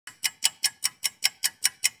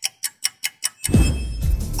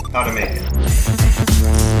how to make it.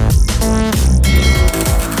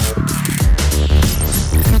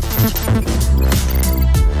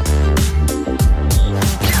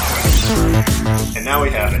 And now we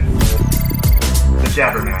have it. The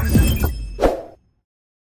jabber mask.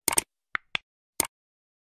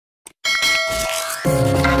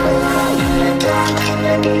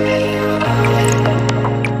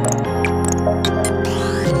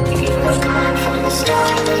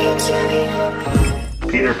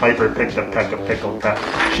 Peter Piper picked a peck of pickled pep.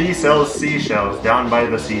 She sells seashells down by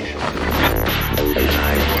the seashore.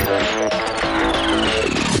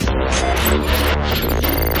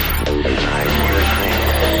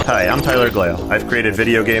 Hi, I'm Tyler Glale. I've created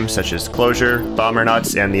video games such as Closure, Bomber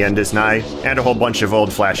Nuts, and The End Is Nigh, and a whole bunch of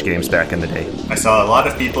old Flash games back in the day. I saw a lot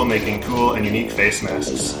of people making cool and unique face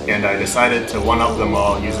masks, and I decided to one-up them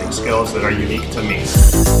all using skills that are unique to me.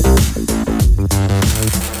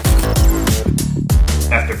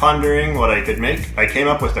 After pondering what I could make, I came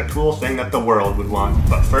up with a cool thing that the world would want.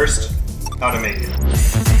 But first, how to make it.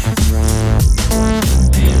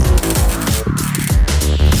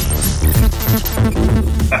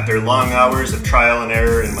 After long hours of trial and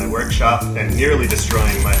error in my workshop and nearly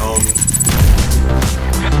destroying my home,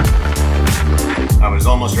 I was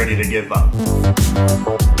almost ready to give up.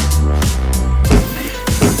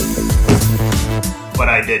 But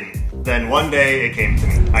I didn't. Then one day it came to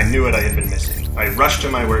me. I knew what I had been missing. I rushed to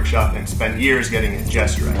my workshop and spent years getting it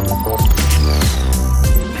just right.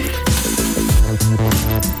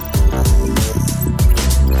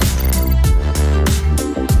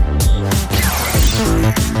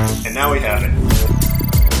 And now we have it.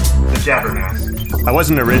 The jabber mask. I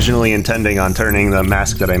wasn't originally intending on turning the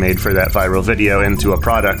mask that I made for that viral video into a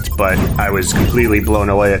product, but I was completely blown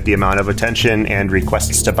away at the amount of attention and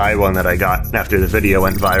requests to buy one that I got after the video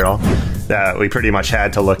went viral, that we pretty much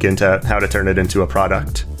had to look into how to turn it into a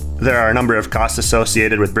product. There are a number of costs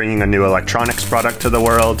associated with bringing a new electronics product to the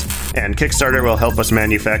world, and Kickstarter will help us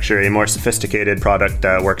manufacture a more sophisticated product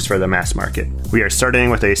that works for the mass market. We are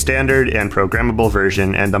starting with a standard and programmable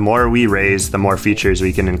version, and the more we raise, the more features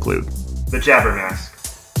we can include. The jabber mask,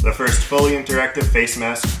 the first fully interactive face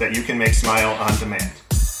mask that you can make smile on demand.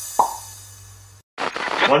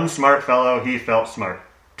 One smart fellow, he felt smart.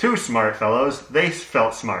 Two smart fellows, they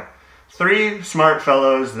felt smart. Three smart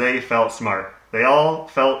fellows, they felt smart. They all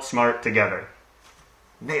felt smart together.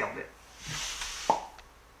 Nailed it.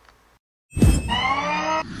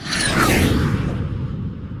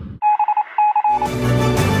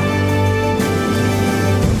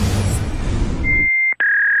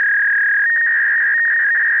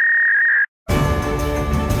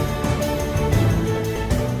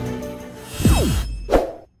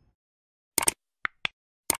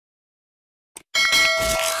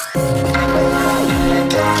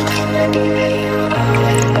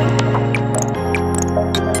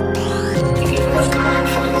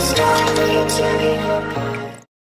 From the start,